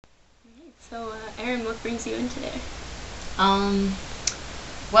So, Erin, what brings you in today? Um,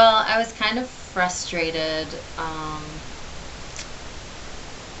 well, I was kind of frustrated.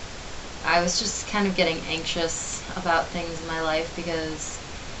 I was just kind of getting anxious about things in my life because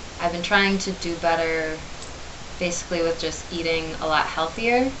I've been trying to do better basically with just eating a lot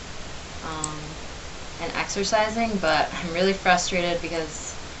healthier um, and exercising, but I'm really frustrated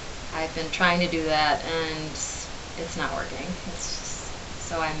because I've been trying to do that and it's not working. It's just,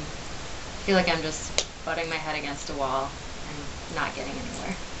 so I feel like I'm just butting my head against a wall and not getting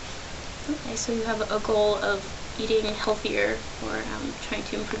anywhere. Okay, so you have a goal of eating healthier or trying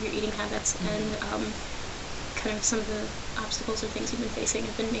to improve your eating habits, and Mm-hmm. kind of some of the obstacles or things you've been facing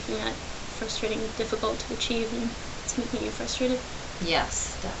have been making that frustrating, difficult to achieve, and it's making you frustrated.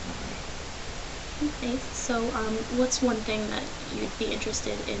 Yes, definitely. Okay, so what's one thing that you'd be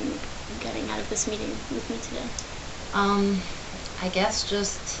interested in getting out of this meeting with me today? Um, I guess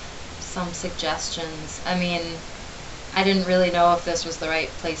just some suggestions. I mean, I didn't really know if this was the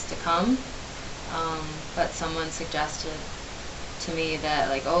right place to come, but someone suggested to me that,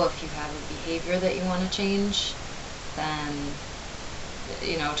 like, oh, if you have a behavior that you want to change, then,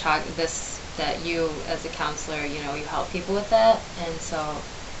 talk this, that you, as a counselor, you help people with that. And so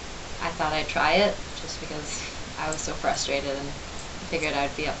I thought I'd try it just because I was so frustrated and figured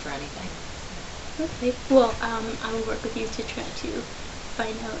I'd be up for anything. Okay, well, I will work with you to try to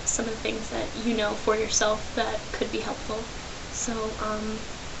find out some of the things that you know for yourself that could be helpful. So,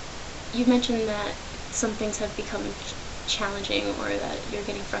 you mentioned that some things have become challenging or that you're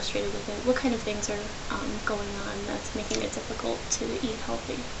getting frustrated with it. What kind of things are going on that's making it difficult to eat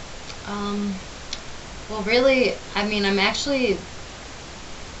healthy? Um, well, really, I mean, I'm actually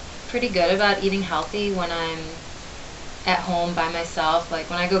pretty good about eating healthy when I'm at home by myself. Like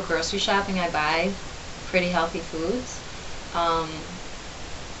when I go grocery shopping, I buy pretty healthy foods. Um,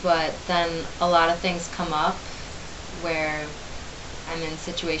 but then a lot of things come up where I'm in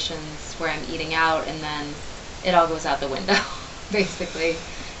situations where I'm eating out and then it all goes out the window, basically.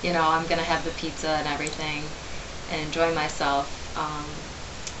 I'm going to have the pizza and everything and enjoy myself.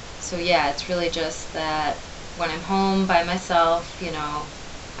 So yeah, it's really just that when I'm home by myself,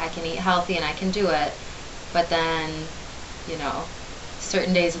 I can eat healthy and I can do it. But then, you know,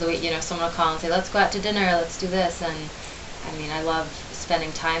 certain days of the week, someone will call and say, let's go out to dinner, let's do this. And I mean, I love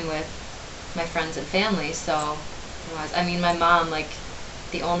spending time with my friends and family. So, my mom, like,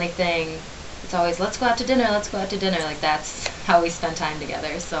 the only thing, it's always, let's go out to dinner, let's go out to dinner. Like, that's how we spend time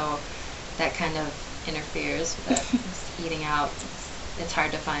together. So that kind of interferes with it. Just eating out, it's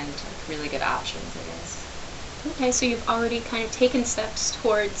hard to find like really good options, I guess. Okay, so you've already kind of taken steps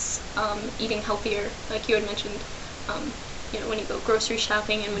towards eating healthier, like you had mentioned, um, when you go grocery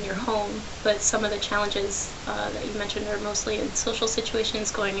shopping and when you're Mm-hmm. home. But some of the challenges that you mentioned are mostly in social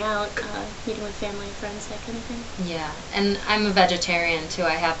situations, going out, meeting with family and friends, that kind of thing. Yeah, and I'm a vegetarian too.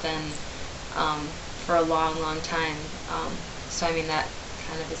 I have been um, for a long, long time. So I mean that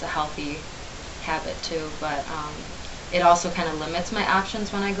kind of is a healthy habit too. But it also kind of limits my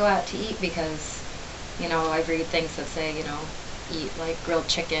options when I go out to eat because I read things that say eat like grilled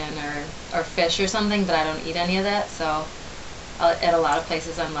chicken or fish or something, but I don't eat any of that. So at a lot of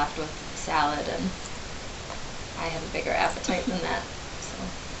places I'm left with salad, and I have a bigger appetite than that. So.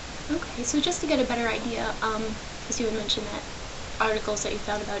 Okay, so just to get a better idea, because you had mentioned that articles that you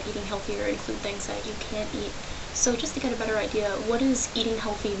found about eating healthier include things that you can't eat. So just to get a better idea, what does eating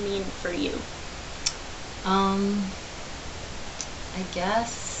healthy mean for you? Um, I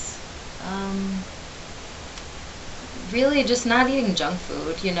guess really just not eating junk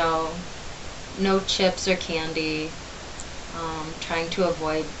food. No chips or candy. Trying to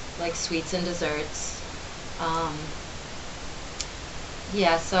avoid like sweets and desserts. Um,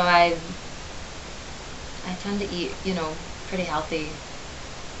 yeah, so I tend to eat pretty healthy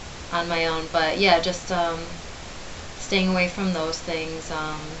on my own, but yeah, just staying away from those things.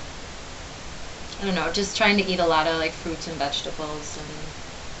 I don't know, just trying to eat a lot of like fruits and vegetables and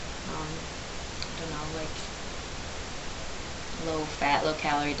I don't know, like low fat, low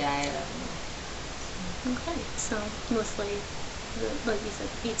calorie diet. I don't know. Okay, so mostly, like you said,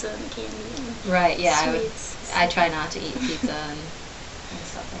 pizza and candy and Right, yeah, sweets, I stuff try like not that. to eat pizza and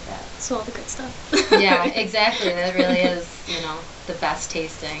stuff like that. So all the good stuff. Yeah, exactly. That really is, the best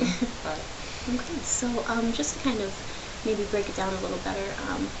tasting. But Okay, so just to kind of maybe break it down a little better,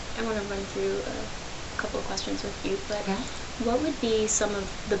 I want to run through a couple of questions with you, but okay. what would be some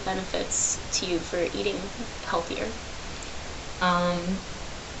of the benefits to you for eating healthier? Um,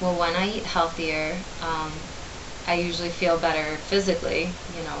 well, when I eat healthier, I usually feel better physically.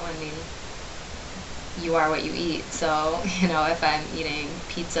 I mean, you are what you eat. So, if I'm eating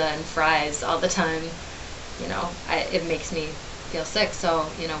pizza and fries all the time, it makes me feel sick.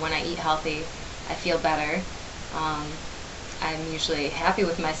 So, when I eat healthy, I feel better. Um, I'm usually happy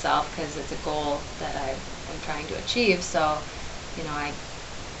with myself because it's a goal that I'm trying to achieve. So,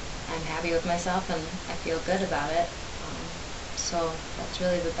 I'm happy with myself and I feel good about it. So that's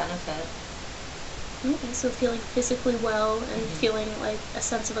really the benefit. Okay, so feeling physically well and Mhm. feeling like a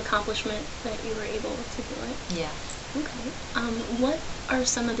sense of accomplishment that you were able to do it. Yeah. Okay. What are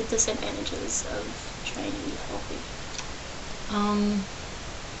some of the disadvantages of trying to eat healthy? Um,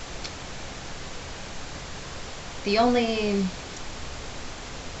 the only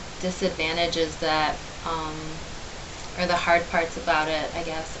disadvantages that, or the hard parts about it, I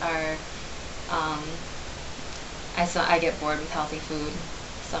guess, are um, I get bored with healthy food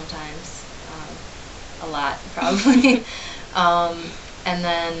sometimes, a lot probably. um, and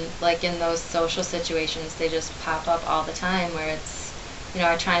then like in those social situations, they just pop up all the time where it's,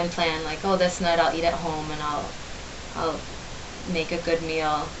 I try and plan like, oh, this night I'll eat at home and I'll make a good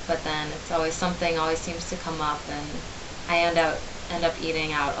meal, but then it's always something always seems to come up, and I end up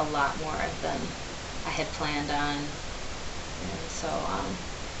eating out a lot more than I had planned on, and so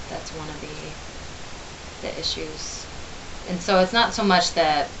that's one of the issues. And so it's not so much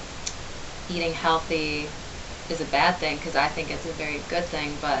that eating healthy is a bad thing, because I think it's a very good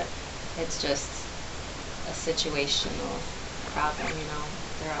thing, but it's just a situational problem.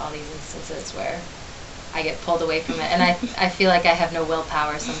 There are all these instances where I get pulled away from it, and I feel like I have no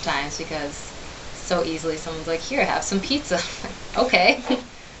willpower sometimes, because so easily someone's like, here, have some pizza. Okay.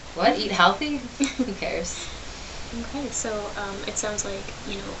 What? Eat healthy? Who cares? Okay, so it sounds like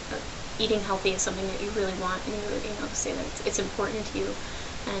eating healthy is something that you really want, and you say that it's important to you,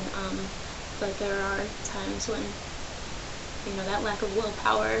 and but there are times when that lack of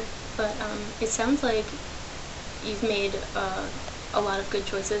willpower. But it sounds like you've made a lot of good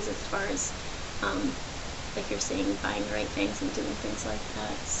choices as far as like you're saying, buying the right things and doing things like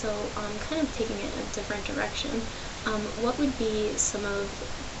that. So kind of taking it in a different direction. What would be some of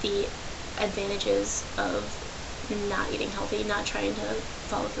the advantages of not eating healthy, not trying to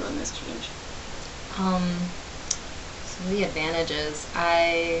follow through on this change? Some of the advantages,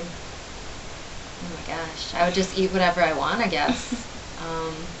 oh my gosh, I would just eat whatever I want, I guess.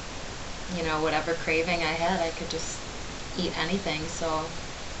 um, whatever craving I had, I could just eat anything. So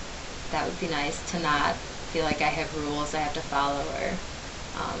that would be nice to not feel like I have rules I have to follow, or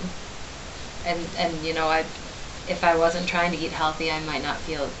and if I wasn't trying to eat healthy, I might not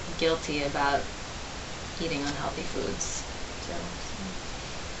feel guilty about eating unhealthy foods.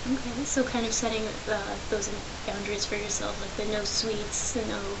 Okay, so kind of setting those boundaries for yourself, like the no sweets, the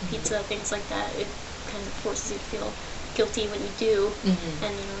no pizza, things like that. It kind of forces you to feel guilty when you do, Mm-hmm.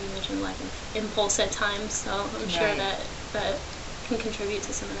 and you mentioned lack of impulse at times, so I'm sure Right. that can contribute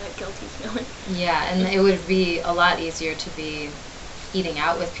to some of that guilty feeling. Yeah, and it would be a lot easier to be eating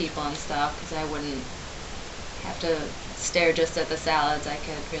out with people and stuff, because I wouldn't have to stare just at the salads. I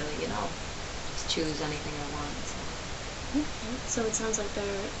could really, just choose anything I want. Okay, so it sounds like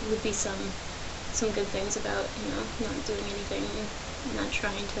there would be some good things about not doing anything, not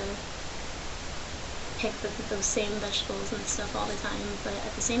trying to pick those same vegetables and stuff all the time, but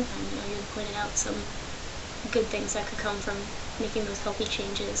at the same time, you pointed out some good things that could come from making those healthy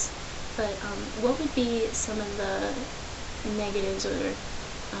changes. But what would be some of the negatives or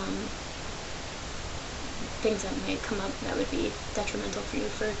things that might come up that would be detrimental for you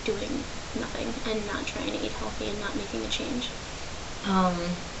for doing nothing and not trying to eat healthy and not making a change?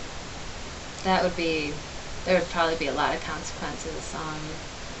 Um, that would be, there would probably be a lot of consequences.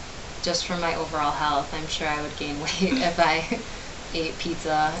 Just for my overall health, I'm sure I would gain weight if I ate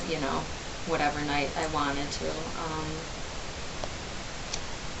pizza, whatever night I wanted to.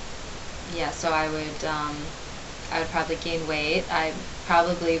 Yeah, so I would probably gain weight. I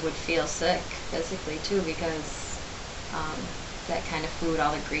probably would feel sick physically too, because that kind of food,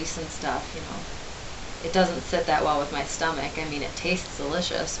 all the grease and stuff, it doesn't sit that well with my stomach. I mean, it tastes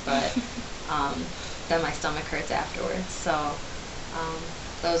delicious, but then my stomach hurts afterwards. So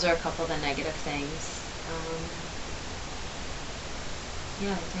those are a couple of the negative things.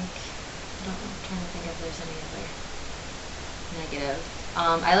 Yeah, I don't know, I'm trying to think if there's any other negative.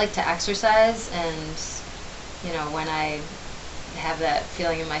 I like to exercise, and when I have that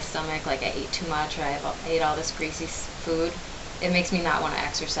feeling in my stomach, like I ate too much or I ate all this greasy food, it makes me not want to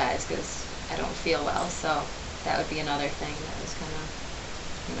exercise because I don't feel well. So that would be another thing that was kind of,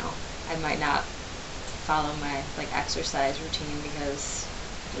 I might not follow my exercise routine because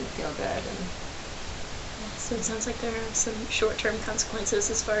it didn't feel good. And So it sounds like there are some short-term consequences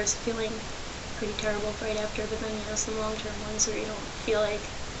as far as feeling pretty terrible right after, but then some long-term ones where you don't feel like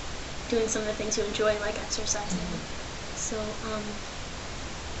doing some of the things you enjoy, like exercising. So,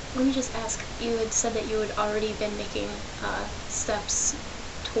 let me just ask, you had said that you had already been making steps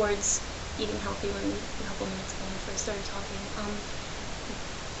towards eating healthy when a couple minutes ago when we first started talking.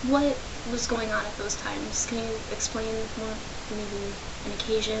 What was going on at those times? Can you explain more, maybe an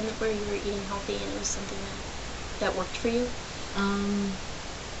occasion where you were eating healthy and it was something that worked for you?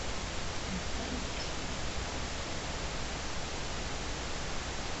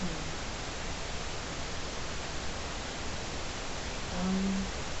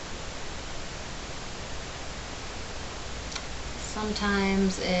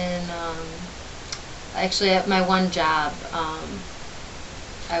 Sometimes actually at my one job,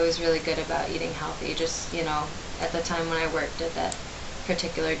 I was really good about eating healthy. Just, at the time when I worked at that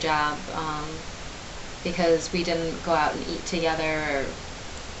particular job, because we didn't go out and eat together or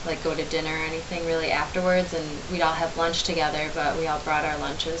like go to dinner or anything really afterwards, and we'd all have lunch together, but we all brought our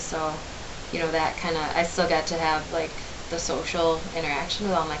lunches, so that kind of, I still got to have like the social interaction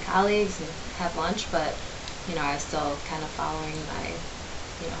with all my colleagues and have lunch, but I was still kind of following my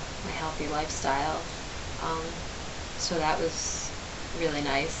healthy lifestyle. So that was really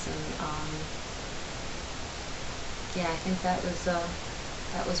nice, and yeah, I think that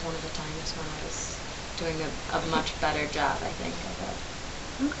was one of the times when I was doing a much better job, I think, of it.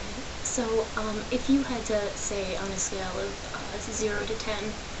 Okay. So, if you had to say on a scale of 0 to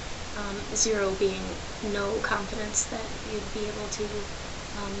 10, 0 being no confidence that you'd be able to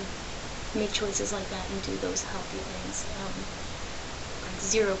make choices like that and do those healthy things, like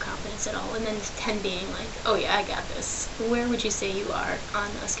 0 confidence at all, and then 10 being like, oh yeah, I got this. Where would you say you are on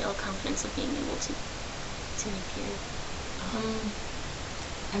a scale of confidence of being able to make your...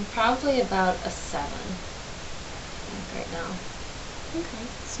 I'm probably about a 7, I think, right now. Okay,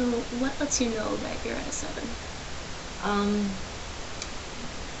 so what lets you know that you're at a 7?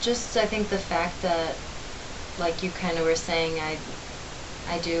 Just, I think the fact that, like you kind of were saying, I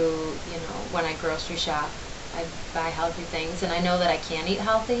do, when I grocery shop, I buy healthy things, and I know that I can eat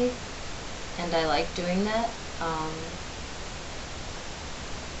healthy, and I like doing that.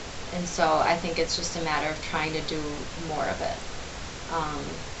 And so I think it's just a matter of trying to do more of it.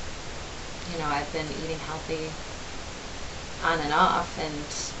 I've been eating healthy on and off, and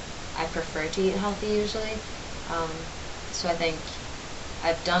I prefer to eat healthy usually. So I think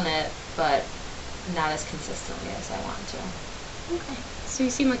I've done it, but not as consistently as I want to. Okay. So you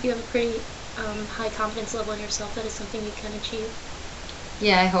seem like you have a pretty high confidence level in yourself that is something you can achieve.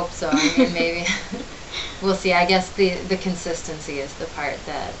 Yeah, I hope so. I mean, maybe we'll see. I guess the consistency is the part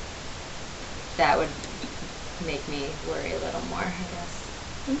that would make me worry a little more, I guess.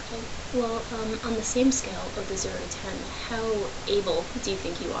 Okay. Well, on the same scale of the 0 to 10, how able do you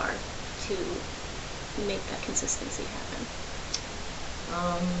think you are to make that consistency happen?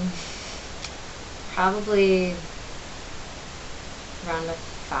 Probably around a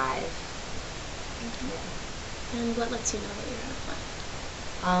 5. Okay. And what lets you know that you're at a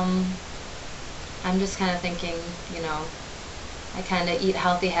 5? I'm just kind of thinking, I kind of eat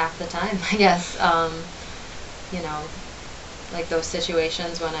healthy half the time, I guess. Like those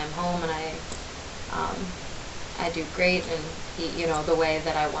situations when I'm home and I do great and eat, the way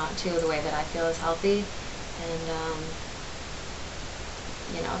that I want to, the way that I feel is healthy. And,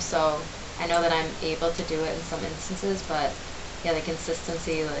 so I know that I'm able to do it in some instances, but yeah, the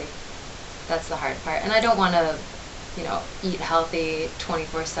consistency, like, that's the hard part. And I don't want to, eat healthy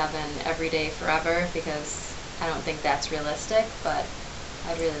 24/7 every day forever, because I don't think that's realistic, but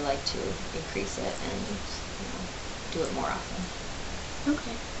I'd really like to increase it and, do it more often.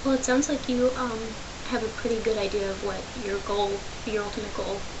 Okay. Well, it sounds like you have a pretty good idea of what your ultimate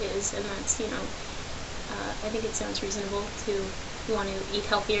goal is, and that's, I think it sounds reasonable to want to eat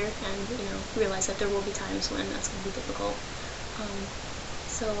healthier and, realize that there will be times when that's going to be difficult.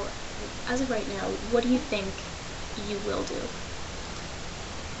 So, as of right now, what do you think you will do?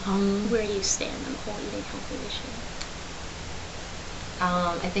 Where do you stand on the whole eating healthy issue?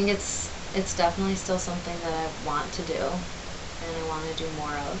 I think it's definitely still something that I want to do, and I want to do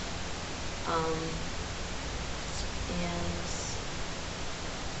more of. And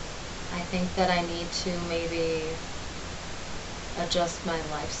I think that I need to maybe adjust my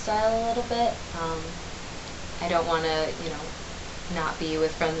lifestyle a little bit. I don't want to, not be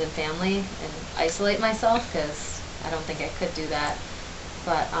with friends and family and isolate myself, because I don't think I could do that.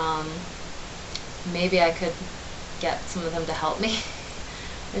 But maybe I could get some of them to help me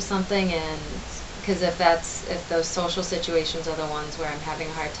or something, and because if those social situations are the ones where I'm having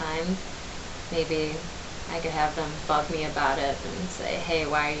a hard time, maybe I could have them bug me about it and say, hey,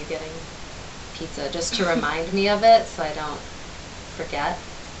 why are you getting pizza, just to remind me of it so I don't forget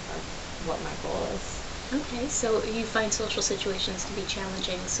what my goal is. Okay, so you find social situations to be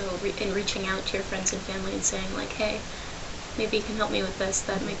challenging, so in reaching out to your friends and family and saying like, hey, maybe you can help me with this,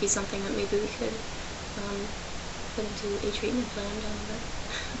 that might be something that maybe we could put into a treatment plan down the road.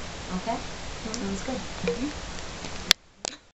 Okay, sounds good. Mhm.